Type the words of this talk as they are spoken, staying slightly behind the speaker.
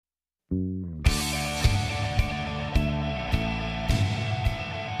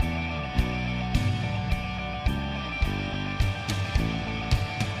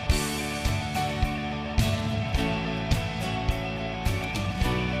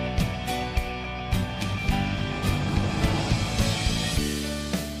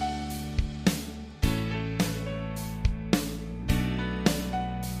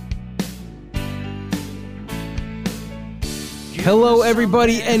Hello,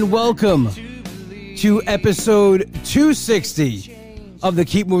 everybody, and welcome to episode 260 of the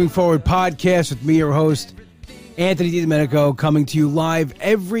Keep Moving Forward podcast with me, your host, Anthony DiDomenico, coming to you live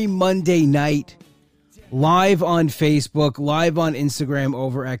every Monday night, live on Facebook, live on Instagram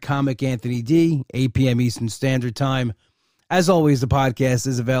over at Comic Anthony D, 8 p.m. Eastern Standard Time. As always, the podcast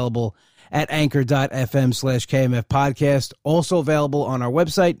is available at anchor.fm/KMF podcast, also available on our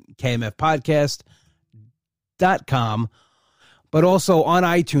website, kmfpodcast.com, but also on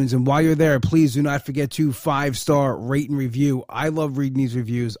iTunes. And while you're there, please do not forget to 5-star rate and review. I love reading these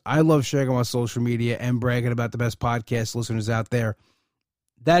reviews. I love sharing them on social media and bragging about the best podcast listeners out there.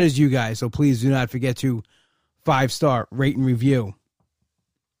 That is you guys, so please do not forget to 5-star rate and review.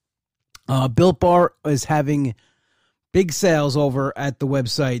 Built Bar is having big sales over at the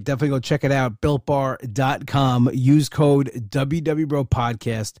website. Definitely go check it out, builtbar.com. Use code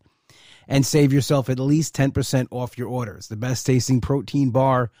WWBROPodcast and save yourself at least 10% off your orders. The best tasting protein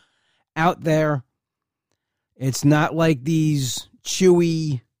bar out there. It's not like these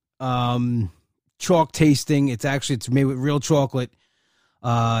chewy chalk tasting. It's made with real chocolate.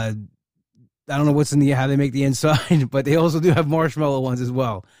 I don't know what's how they make the inside, but they also do have marshmallow ones as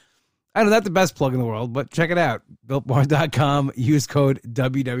well. I know not the best plug in the world, but check it out. BuiltBar.com. Use code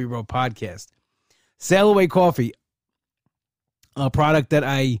WWBROPodcast. Sail Away Coffee, a product that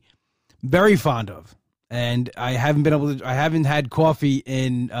I very fond of, and I haven't had coffee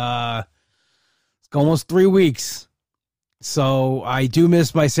in almost 3 weeks, so I do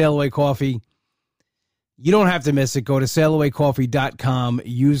miss my Sail Away Coffee. You don't have to miss it. Go to sailawaycoffee.com.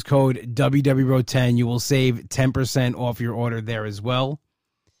 Use code WWBRO10. You will save 10% off your order there as well.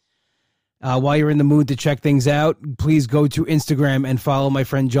 While you're in the mood to check things out, please go to Instagram and follow my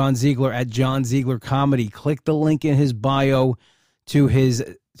friend John Ziegler at John Ziegler Comedy. Click the link in his bio to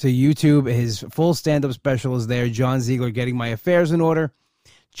YouTube. His full stand-up special is there, John Ziegler Getting My Affairs in Order.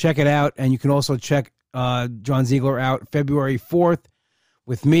 Check it out, and you can also check John Ziegler out February 4th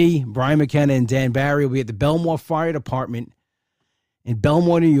with me, Brian McKenna, and Dan Barry. We'll be at the Belmore Fire Department in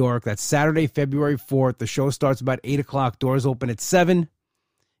Belmore, New York. That's Saturday, February 4th. The show starts about 8 o'clock. Doors open at 7.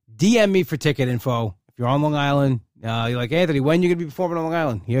 DM me for ticket info. If you're on Long Island, you're like, Anthony, when are you going to be performing on Long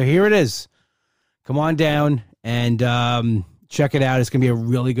Island? Here it is. Come on down and check it out. It's going to be a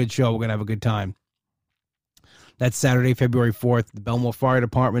really good show. We're going to have a good time. That's Saturday, February 4th, the Belmore Fire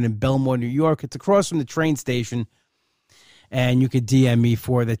Department in Belmore, New York. It's across from the train station. And you could DM me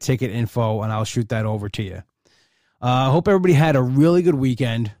for the ticket info, and I'll shoot that over to you. I hope everybody had a really good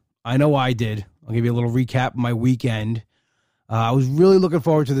weekend. I know I did. I'll give you a little recap of my weekend. I was really looking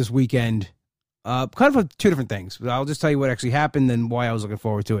forward to this weekend, kind of for two different things. But I'll just tell you what actually happened and why I was looking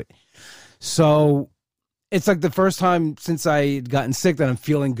forward to it. So it's like the first time since I had gotten sick that I'm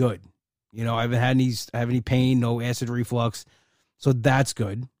feeling good. You know, I haven't had any pain, no acid reflux. So that's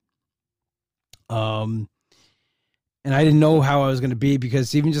good. And I didn't know how I was going to be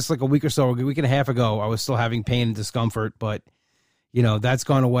because even just like a week and a half ago, I was still having pain and discomfort. But, you know, that's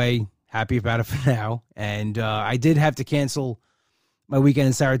gone away. Happy about it for now. And I did have to cancel my weekend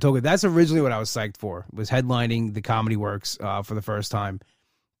in Saratoga. That's originally what I was psyched for, was headlining the Comedy Works for the first time.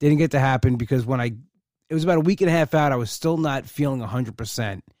 Didn't get to happen because it was about a week and a half out, I was still not feeling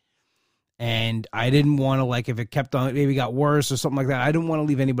 100%. And I didn't want to, like, if it kept on, maybe got worse or something like that, I didn't want to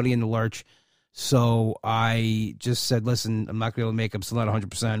leave anybody in the lurch. So I just said, listen, I'm not going to be able to make it. I'm still not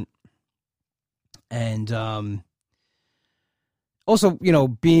 100%. And also, you know,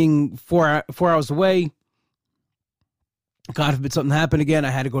 being four hours away, God forbid something happened again, I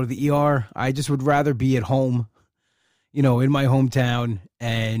had to go to the ER. I just would rather be at home, you know, in my hometown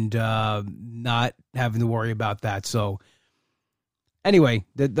and not having to worry about that. So anyway,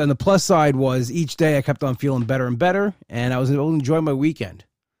 then the plus side was each day I kept on feeling better and better, and I was able to enjoy my weekend.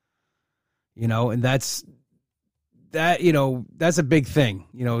 You know, and that's a big thing,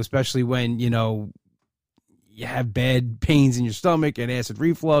 you know, especially when, you know, you have bad pains in your stomach and acid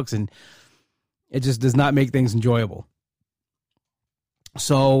reflux, and it just does not make things enjoyable.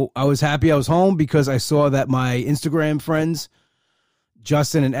 So I was happy I was home because I saw that my Instagram friends,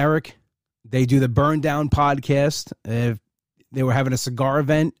 Justin and Eric, they do the Burn Down podcast. They were having a cigar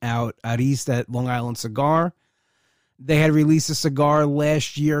event out east at Long Island Cigar. They had released a cigar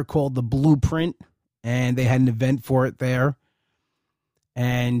last year called the Blueprint, and they had an event for it there.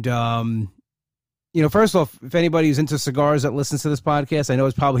 And, you know, first off, if anybody who's into cigars that listens to this podcast, I know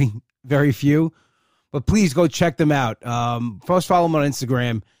it's probably very few, but please go check them out. First, follow them on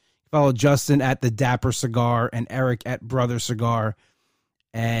Instagram. Follow Justin at The Dapper Cigar and Eric at Brother Cigar.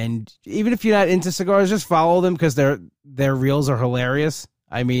 And even if you're not into cigars, just follow them because their reels are hilarious.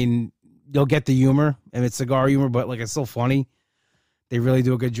 I mean, you'll get the humor, and it's cigar humor, but like it's still funny. They really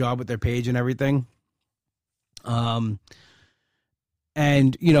do a good job with their page and everything. And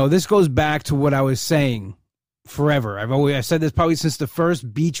this goes back to what I was saying forever. I've said this probably since the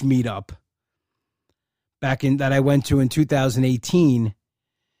first beach meetup that I went to in 2018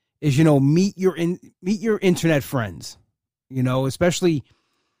 is, meet your internet friends, especially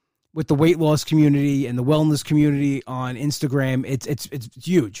with the weight loss community and the wellness community on Instagram. It's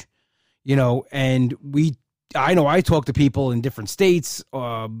huge, and I know I talk to people in different states,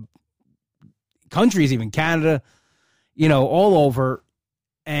 countries, even Canada, all over.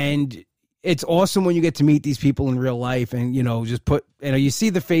 And it's awesome when you get to meet these people in real life and, just you see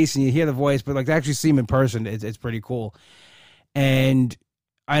the face and you hear the voice, but like to actually see them in person, it's pretty cool. And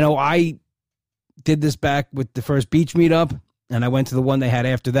I know I did this back with the first beach meetup, and I went to the one they had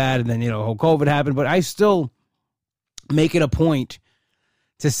after that. And then, whole COVID happened, but I still make it a point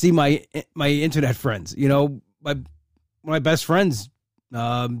to see my internet friends. One of my best friends,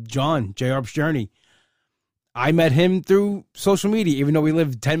 John, J. Arp's Journey. I met him through social media, even though we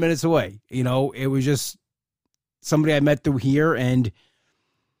lived 10 minutes away. It was just somebody I met through here, and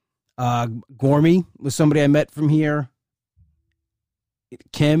Gormy was somebody I met from here.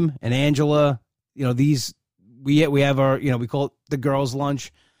 Kim and Angela, we have our, we call it the girls'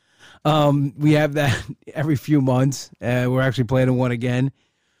 lunch. We have that every few months. We're actually planning one again.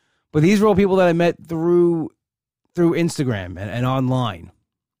 But these were all people that I met through Instagram and online.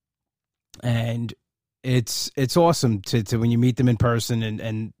 And it's awesome to when you meet them in person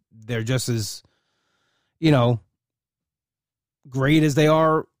and they're just as, great as they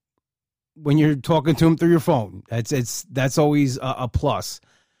are when you're talking to them through your phone. That's always a plus,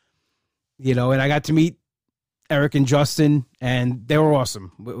 and I got to meet Eric and Justin, and they were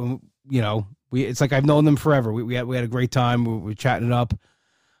awesome. It's like I've known them forever. We had a great time. We were chatting it up.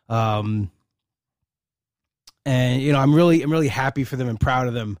 And I'm really happy for them and proud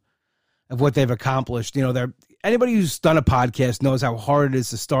of them, of what they've accomplished. Anybody who's done a podcast knows how hard it is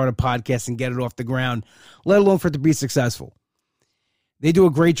to start a podcast and get it off the ground, let alone for it to be successful. They do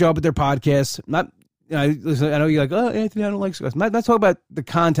a great job with their podcasts. Listen, I know you're like, oh, Anthony, I don't like success. I'm not talking about the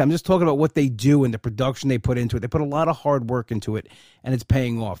content. I'm just talking about what they do and the production they put into it. They put a lot of hard work into it, and it's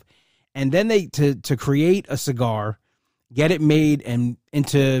paying off. And then to create a cigar, get it made and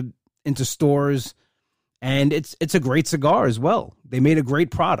into stores, and it's a great cigar as well. They made a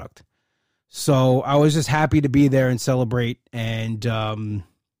great product. So I was just happy to be there and celebrate. And,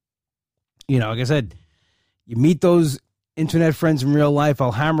 like I said, you meet those internet friends in real life.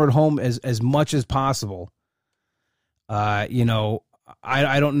 I'll hammer it home as much as possible. I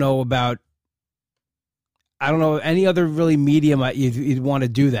don't know any other really medium you'd want to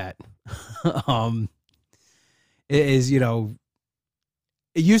do that. It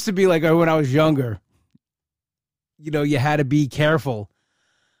used to be like when I was younger, you had to be careful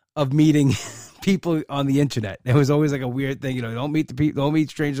of meeting people on the internet. It was always like a weird thing, don't meet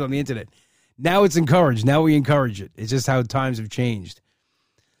strangers on the internet. Now it's encouraged. Now we encourage it. It's just how times have changed.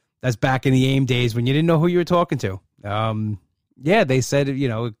 That's back in the AIM days when you didn't know who you were talking to. They said,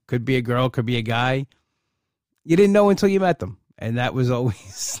 it could be a girl, could be a guy. You didn't know until you met them. And that was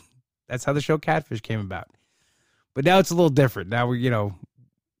always, that's how the show Catfish came about. But now it's a little different. Now we're,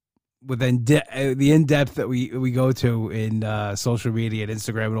 within the in-depth that we go to in social media and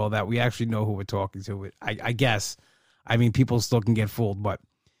Instagram and all that, we actually know who we're talking to. I guess. I mean, people still can get fooled, but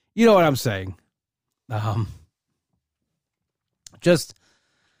you know what I'm saying. Just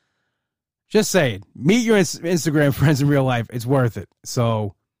saying, meet your Instagram friends in real life. It's worth it.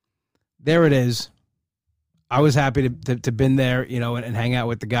 So there it is. I was happy to been there, and hang out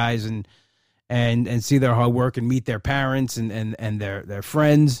with the guys and see their hard work and meet their parents and their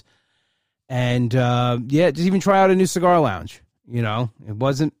friends. And, just even try out a new cigar lounge. It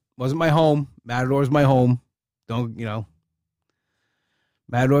wasn't my home. Matador's my home.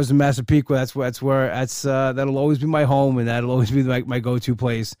 Matador's in Massapequa. That'll always be my home, and that'll always be my go-to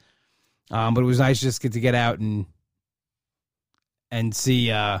place. But it was nice just to get out and see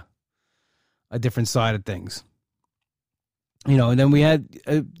a different side of things. And then we had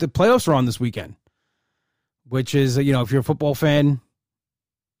the playoffs are on this weekend, which is, if you're a football fan,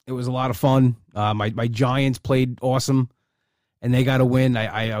 it was a lot of fun. My Giants played awesome, and they got a win.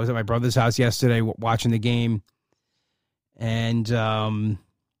 I was at my brother's house yesterday watching the game, and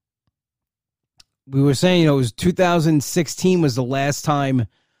we were saying, it was 2016 was the last time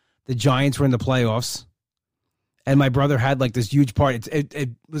the Giants were in the playoffs, and my brother had like this huge party.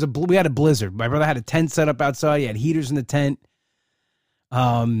 We had a blizzard. My brother had a tent set up outside. He had heaters in the tent.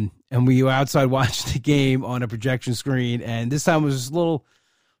 And we were outside watching the game on a projection screen, and this time was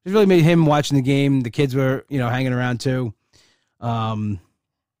it really made him watching the game. The kids were, hanging around too. But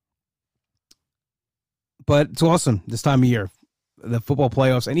it's awesome this time of year, the football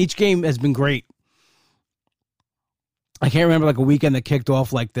playoffs, and each game has been great. I can't remember like a weekend that kicked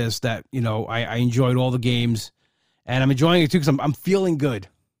off like this that, you know, I enjoyed all the games, and I'm enjoying it too because I'm feeling good.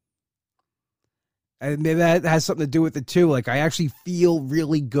 And maybe that has something to do with it too. Like, I actually feel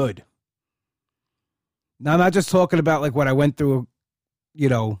really good. Now, I'm not just talking about like what I went through, you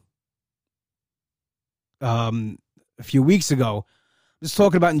know, a few weeks ago. I'm just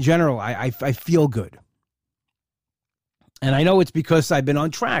talking about in general. I feel good. And I know it's because I've been on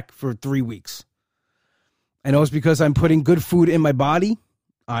track for 3 weeks. I know it's because I'm putting good food in my body.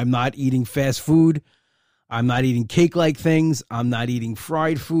 I'm not eating fast food. I'm not eating cake-like things. I'm not eating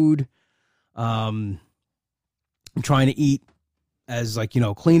fried food. I'm trying to eat as, like, you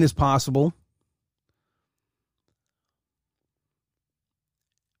know, clean as possible.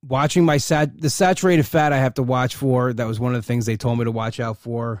 Watching the saturated fat I have to watch for. That was one of the things they told me to watch out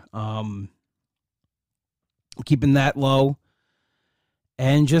for. Keeping that low.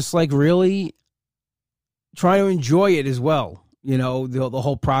 And just, like, really trying to enjoy it as well. You know, the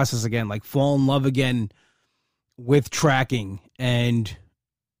whole process again. Like, fall in love again with tracking and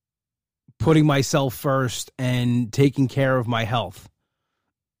putting myself first and taking care of my health.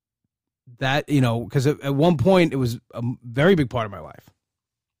 That, you know, because at one point it was a very big part of my life.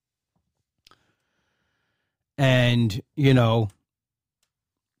 And, you know,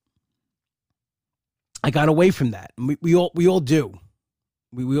 I got away from that. We all do.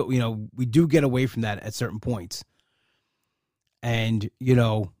 We do get away from that at certain points. And, you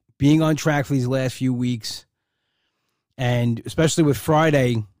know, being on track for these last few weeks, and especially with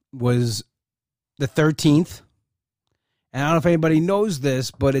Friday, was the 13th. And I don't know if anybody knows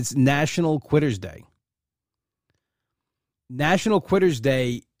this, but it's National Quitters Day. National Quitters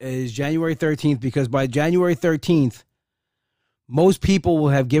Day is January 13th because by January 13th, most people will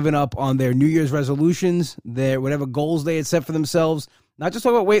have given up on their New Year's resolutions, their whatever goals they had set for themselves, not just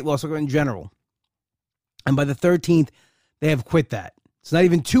talking about weight loss, talking about in general. And by the 13th, they have quit that. It's not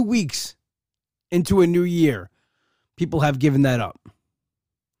even 2 weeks into a new year. People have given that up.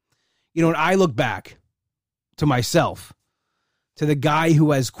 You know, and I look back to myself, to the guy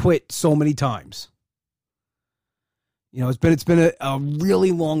who has quit so many times. You know, it's been a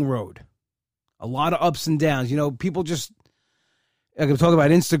really long road. A lot of ups and downs. You know, people just, like I'm talking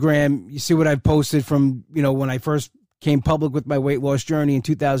about Instagram, you see what I've posted from, you know, when I first came public with my weight loss journey in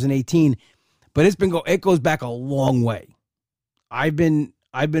 2018. But it goes back a long way. I've been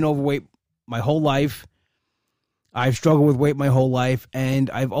overweight my whole life. I've struggled with weight my whole life, and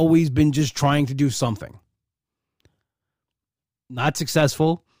I've always been just trying to do something. Not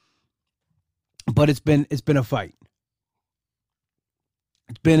successful, but it's been a fight.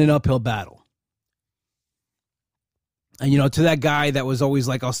 It's been an uphill battle. And, you know, to that guy that was always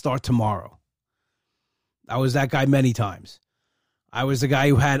like, I'll start tomorrow. I was that guy many times. I was the guy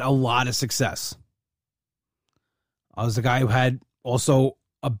who had a lot of success. I was the guy who had also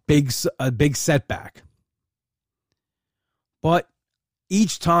a big setback. But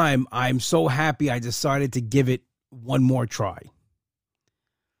each time I'm so happy I decided to give it one more try.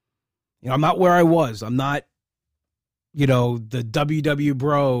 You know, I'm not where I was. I'm not, you know, the WW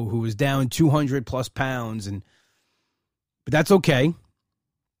bro who was down 200 plus pounds. But that's okay.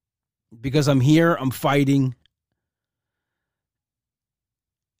 Because I'm here, I'm fighting.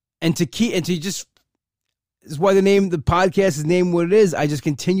 And this is why the podcast is named what it is. I just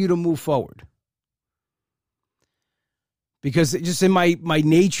continue to move forward. Because it's just in my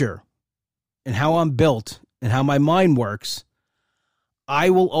nature and how I'm built and how my mind works,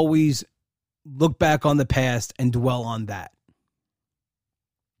 I will always look back on the past and dwell on that.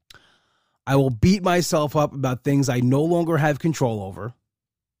 I will beat myself up about things I no longer have control over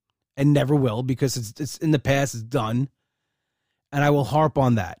and never will because it's in the past, it's done. And I will harp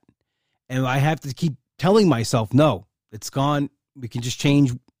on that. And I have to keep telling myself, no, it's gone. We can just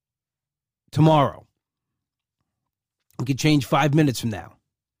change tomorrow. We could change 5 minutes from now.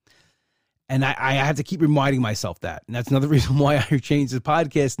 And I have to keep reminding myself that. And that's another reason why I changed the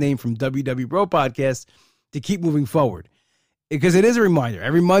podcast name from WW Bro Podcast to keep moving forward. Because it is a reminder.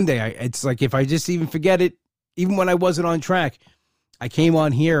 Every Monday, it's like if I just even forget it, even when I wasn't on track, I came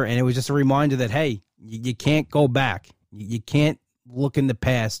on here and it was just a reminder that, hey, you can't go back. You can't look in the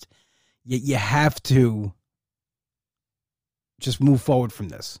past. You have to just move forward from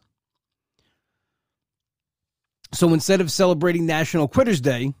this. So instead of celebrating National Quitters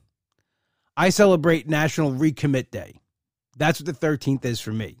Day, I celebrate National Recommit Day. That's what the 13th is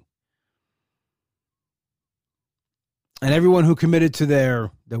for me. And everyone who committed to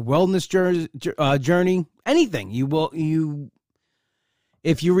their wellness journey, anything, you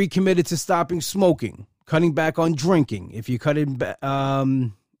If you recommitted to stopping smoking, cutting back on drinking, if you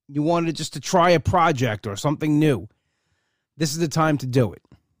you wanted just to try a project or something new, this is the time to do it.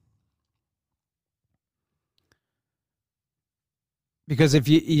 Because if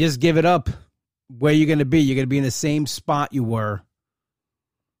you just give it up, where you're going to be? You're going to be in the same spot you were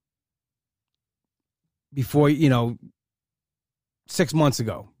before, 6 months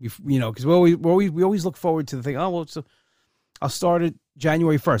ago. Because we always look forward to the thing. Oh, well, so I'll start it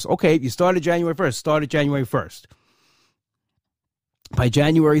January 1st. Okay, you started January 1st. Start it January 1st. By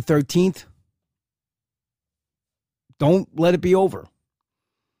January 13th, don't let it be over.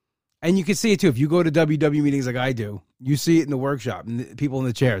 And you can see it too. If you go to WW meetings like I do, you see it in the workshop and the people in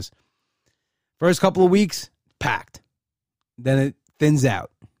the chairs. First couple of weeks, packed. Then it thins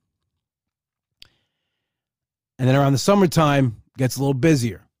out. And then around the summertime, it gets a little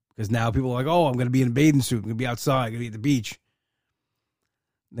busier. Because now people are like, oh, I'm going to be in a bathing suit. I'm going to be outside. I'm going to be at the beach.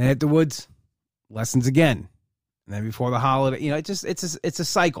 Then afterwards, lessons again. And then before the holiday, it's a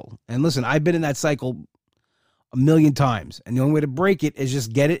cycle. And listen, I've been in that cycle a million times. And the only way to break it is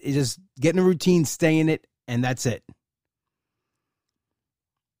just get in a routine, stay in it, and that's it.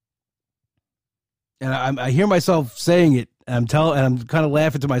 And I hear myself saying it, and I'm kind of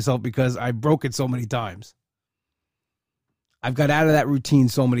laughing to myself because I broke it so many times. I've got out of that routine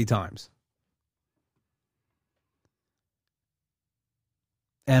so many times.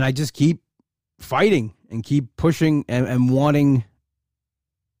 And I just keep fighting and keep pushing and wanting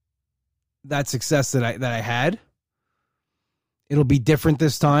that success that I had. It'll be different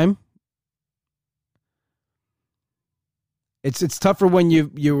this time. It's tougher when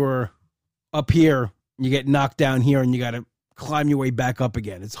you were up here, you get knocked down here, and you got to climb your way back up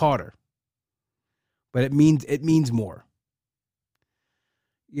again. It's harder, but it means more.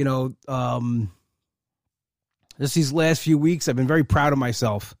 Just these last few weeks, I've been very proud of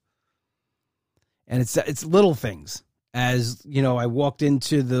myself, and it's little things. As I walked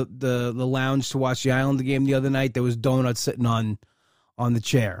into the lounge to watch the Islander game the other night. There was donuts sitting on the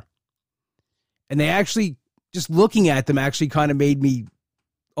chair, and they actually, just looking at them, actually kind of made me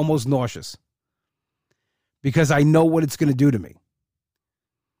almost nauseous, because I know what it's going to do to me.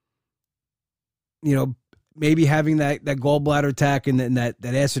 Maybe having that gallbladder attack and that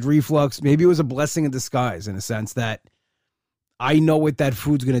acid reflux, maybe it was a blessing in disguise, in a sense that I know what that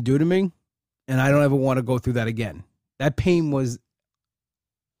food's going to do to me, and I don't ever want to go through that again. That pain was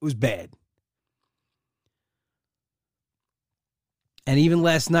bad. And even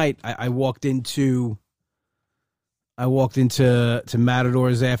last night, I walked into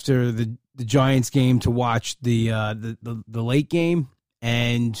Matadors after the Giants game to watch the late game,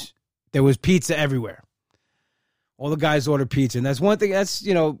 and there was pizza everywhere. All the guys ordered pizza, and that's one thing. That's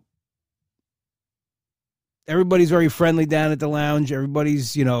everybody's very friendly down at the lounge.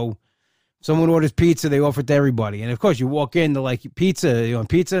 Everybody's someone orders pizza, they offer it to everybody, and of course you walk in, they're like, pizza. You want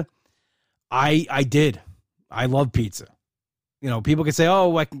pizza? I did. I love pizza. People can say,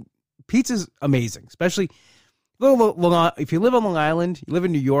 oh, pizza's amazing, especially if you live on Long Island, you live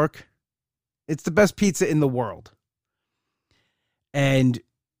in New York. It's the best pizza in the world, and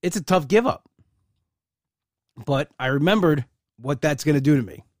it's a tough give up. But I remembered what that's going to do to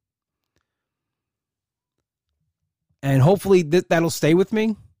me. And hopefully that'll stay with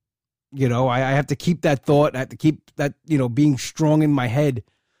me. I have to keep that thought. I have to keep that, being strong in my head.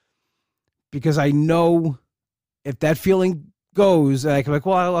 Because I know if that feeling goes, and I can be like,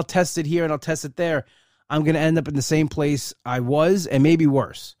 well, I'll test it here and I'll test it there, I'm going to end up in the same place I was, and maybe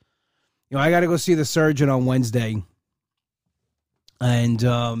worse. I got to go see the surgeon on Wednesday. And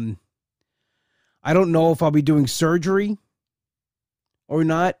I don't know if I'll be doing surgery or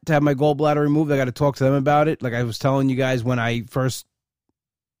not to have my gallbladder removed. I got to talk to them about it. Like I was telling you guys when I first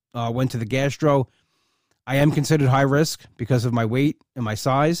went to the gastro, I am considered high risk because of my weight and my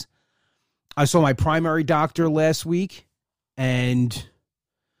size. I saw my primary doctor last week, and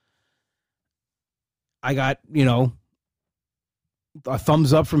I got, a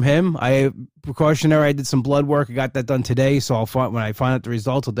thumbs up from him. I did some blood work. I got that done today. So when I find out the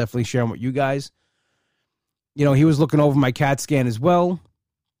results, I'll definitely share them with you guys. He was looking over my CAT scan as well.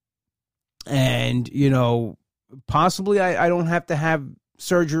 And, possibly I don't have to have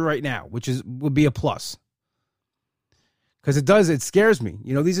surgery right now, which would be a plus. Because it scares me.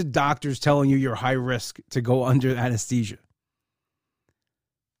 These are doctors telling you you're high risk to go under anesthesia.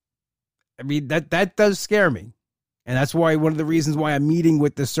 I mean, that does scare me. And that's why one of the reasons why I'm meeting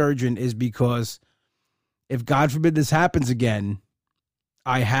with the surgeon is because if God forbid this happens again,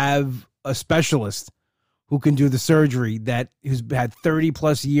 I have a specialist who can do the surgery who's had 30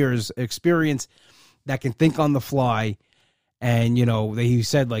 plus years experience, that can think on the fly And, he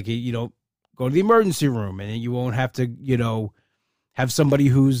said, like, go to the emergency room and you won't have to, have somebody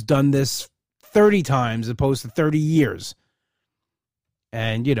who's done this 30 times as opposed to 30 years.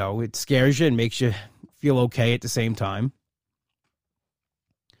 And, it scares you and makes you feel okay at the same time.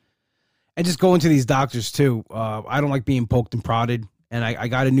 And just going to these doctors, too. I don't like being poked and prodded. And I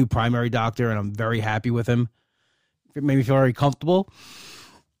got a new primary doctor, and I'm very happy with him. It made me feel very comfortable.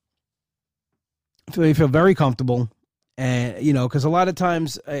 It made me feel very comfortable. And, because a lot of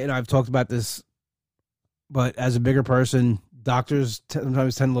times, I've talked about this, but as a bigger person, doctors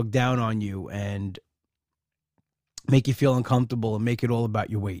sometimes tend to look down on you and make you feel uncomfortable and make it all about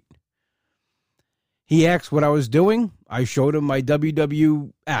your weight. He asked what I was doing. I showed him my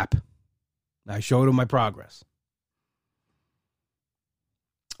WW app. I showed him my progress.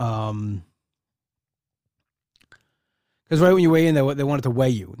 Because right when you weigh in, they wanted to weigh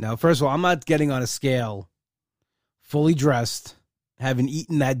you. Now, first of all, I'm not getting on a scale fully dressed, having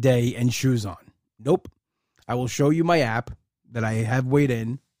eaten that day, and shoes on. Nope. I will show you my app that I have weighed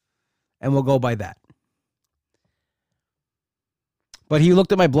in, and we'll go by that. But he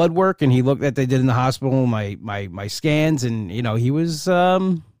looked at my blood work, and he looked at what they did in the hospital, my scans, and, he was,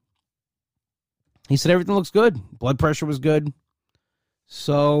 he said everything looks good. Blood pressure was good.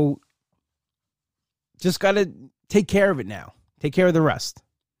 So just got to take care of it now. Take care of the rest.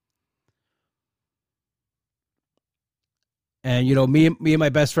 And, me and my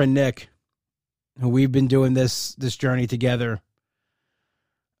best friend, Nick, who we've been doing this journey together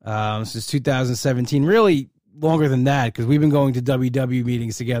since 2017, really longer than that, because we've been going to WW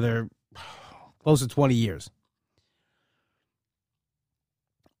meetings together close to 20 years.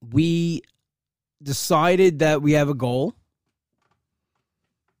 We decided that we have a goal.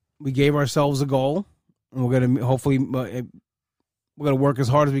 We gave ourselves a goal, and we're going to hopefully we're going to work as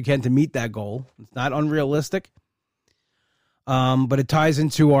hard as we can to meet that goal. It's not unrealistic, but it ties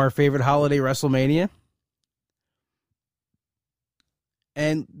into our favorite holiday, WrestleMania.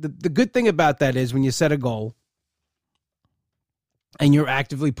 And the good thing about that is when you set a goal and you're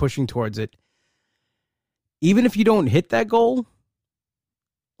actively pushing towards it, even if you don't hit that goal,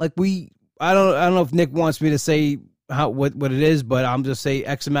 like I don't know if Nick wants me to say what it is, but I'm just say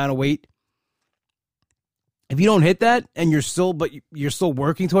X amount of weight. If you don't hit that and you're still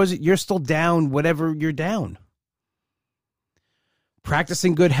working towards it, you're still down whatever you're down.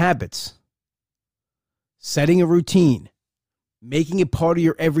 Practicing good habits, setting a routine, making it part of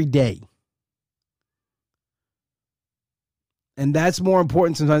your everyday. And that's more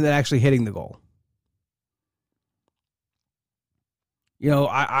important sometimes than actually hitting the goal.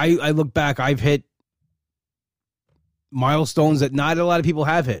 I look back, I've hit milestones that not a lot of people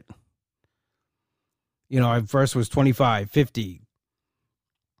have hit. I first was 25, 50,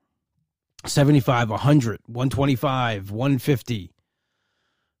 75, 100, 125, 150,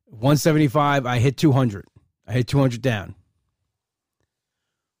 175. I hit 200. I hit 200 down.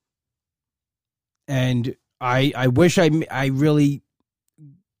 And I wish I really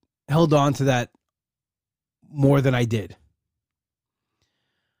held on to that more than I did.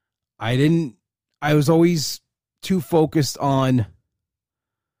 I was always too focused on,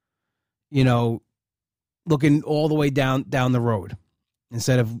 looking all the way down the road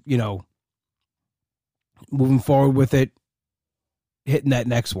instead of, moving forward with it, hitting that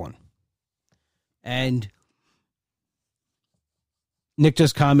next one. And Nick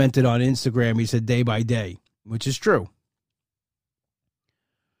just commented on Instagram. He said day by day, which is true.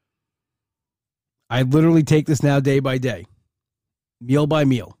 I literally take this now day by day, meal by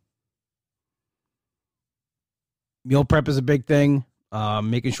meal. Meal prep is a big thing.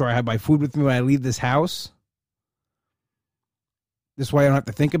 Making sure I have my food with me when I leave this house. This way I don't have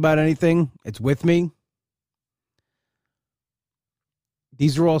to think about anything. It's with me.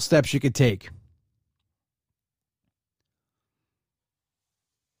 These are all steps you could take.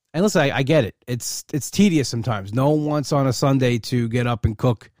 And listen, I get it. It's tedious sometimes. No one wants on a Sunday to get up and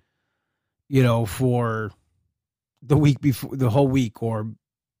cook, for the week before, the whole week, or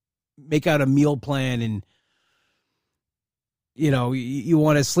make out a meal plan and, you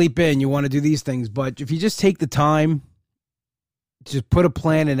want to sleep in, you want to do these things. But if you just take the time to just put a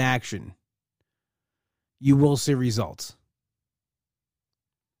plan in action, you will see results.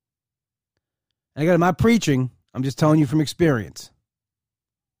 And again, I'm not preaching. I'm just telling you from experience.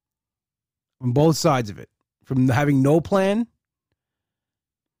 From both sides of it. From having no plan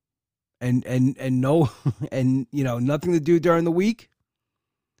and no and nothing to do during the week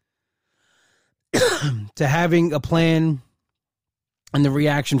to having a plan and the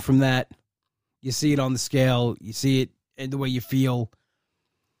reaction from that. You see it on the scale, you see it in the way you feel.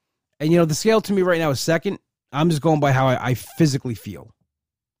 And the scale to me right now is second. I'm just going by how I physically feel.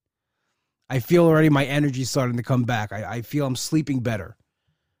 I feel already my energy starting to come back. I feel I'm sleeping better.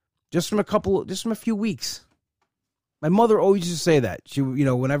 Just from a few weeks. My mother always used to say that. She,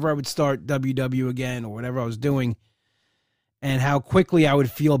 whenever I would start WW again or whatever I was doing, and how quickly I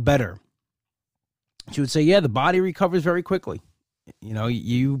would feel better. She would say, yeah, the body recovers very quickly.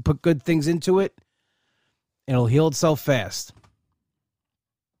 You put good things into it, and it'll heal itself fast.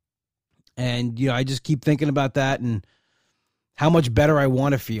 And, I just keep thinking about that and how much better I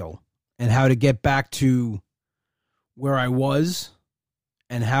want to feel and how to get back to where I was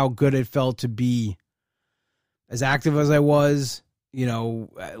and how good it felt to be as active as I was,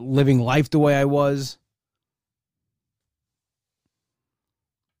 living life the way I was.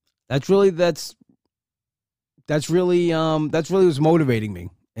 That's really what's motivating me,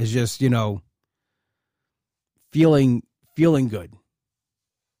 is just, feeling good.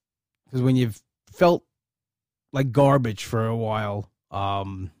 Because when you've felt like garbage for a while,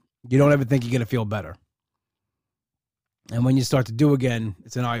 you don't ever think you're going to feel better. And when you start to do again,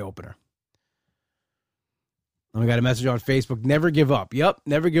 it's an eye-opener. And we got a message on Facebook, never give up. Yep,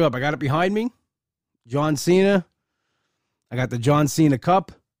 never give up. I got it behind me. John Cena. I got the John Cena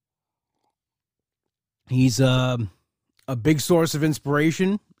Cup. He's a big source of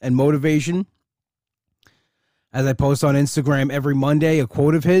inspiration and motivation. As I post on Instagram every Monday, a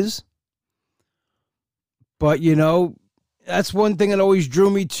quote of his. But, that's one thing that always drew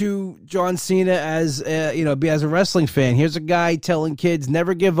me to John Cena as a wrestling fan. Here's a guy telling kids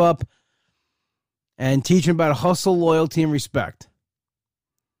never give up and teaching about hustle, loyalty, and respect.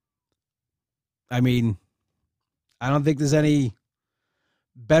 I mean, I don't think there's any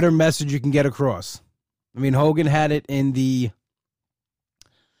better message you can get across. I mean, Hogan had it in the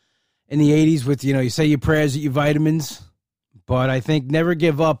 80s with, you say your prayers, eat your vitamins. But I think never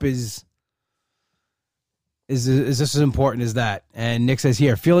give up is just as important as that. And Nick says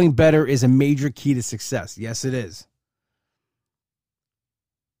here, feeling better is a major key to success. Yes, it is.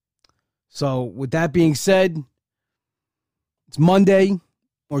 So with that being said, it's Monday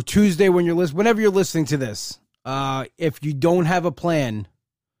or Tuesday whenever you're listening to this. If you don't have a plan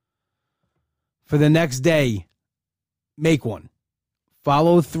for the next day, make one.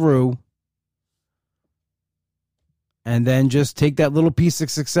 Follow through. And then just take that little piece of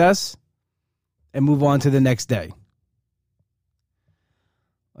success and move on to the next day.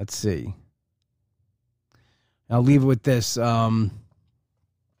 Let's see. I'll leave it with this.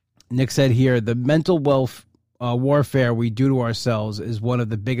 Nick said here, the mental warfare we do to ourselves is one of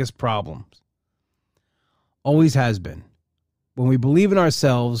the biggest problems. Always has been. When we believe in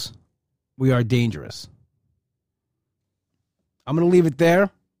ourselves, we are dangerous. I'm going to leave it there.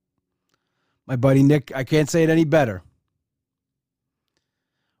 My buddy Nick, I can't say it any better.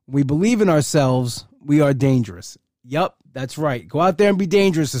 We believe in ourselves, we are dangerous. Yep, that's right. Go out there and be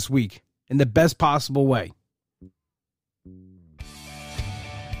dangerous this week in the best possible way.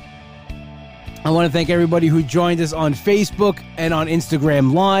 I want to thank everybody who joined us on Facebook and on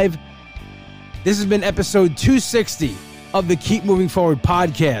Instagram Live. This has been episode 260 of the Keep Moving Forward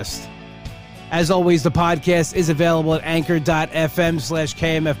podcast. As always, the podcast is available at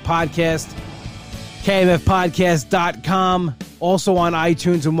anchor.fm/KMF podcast, KMFpodcast.com, also on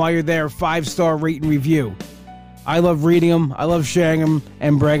iTunes. And while you're there, 5-star rate and review. I love reading them. I love sharing them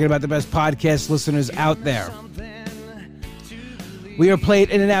and bragging about the best podcast listeners out there. We are played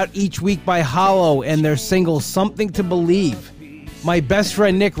in and out each week by Hollow and their single, Something to Believe. My best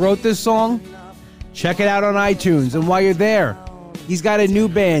friend Nick wrote this song. Check it out on iTunes. And while you're there, he's got a new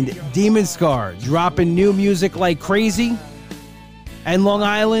band, Demon Scar, dropping new music like crazy. And Long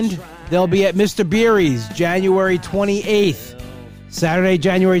Island, they'll be at Mr. Beery's January 28th. Saturday,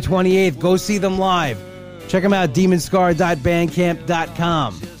 January 28th. Go see them live. Check them out,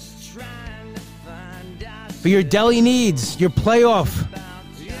 demonscar.bandcamp.com. For your deli needs, your playoff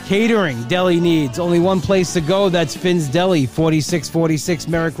catering deli needs, only one place to go. That's Finn's Deli, 4646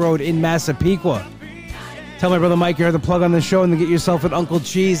 Merrick Road in Massapequa. Tell my brother Mike you heard the plug on the show and then get yourself an Uncle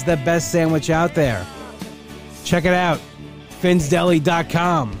Cheese, the best sandwich out there. Check it out,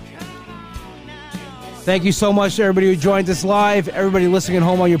 finsdeli.com. Thank you so much to everybody who joined us live, everybody listening at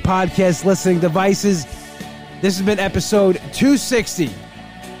home on your podcast listening devices. This has been episode 260.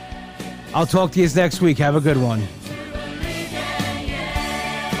 I'll talk to you next week. Have a good one.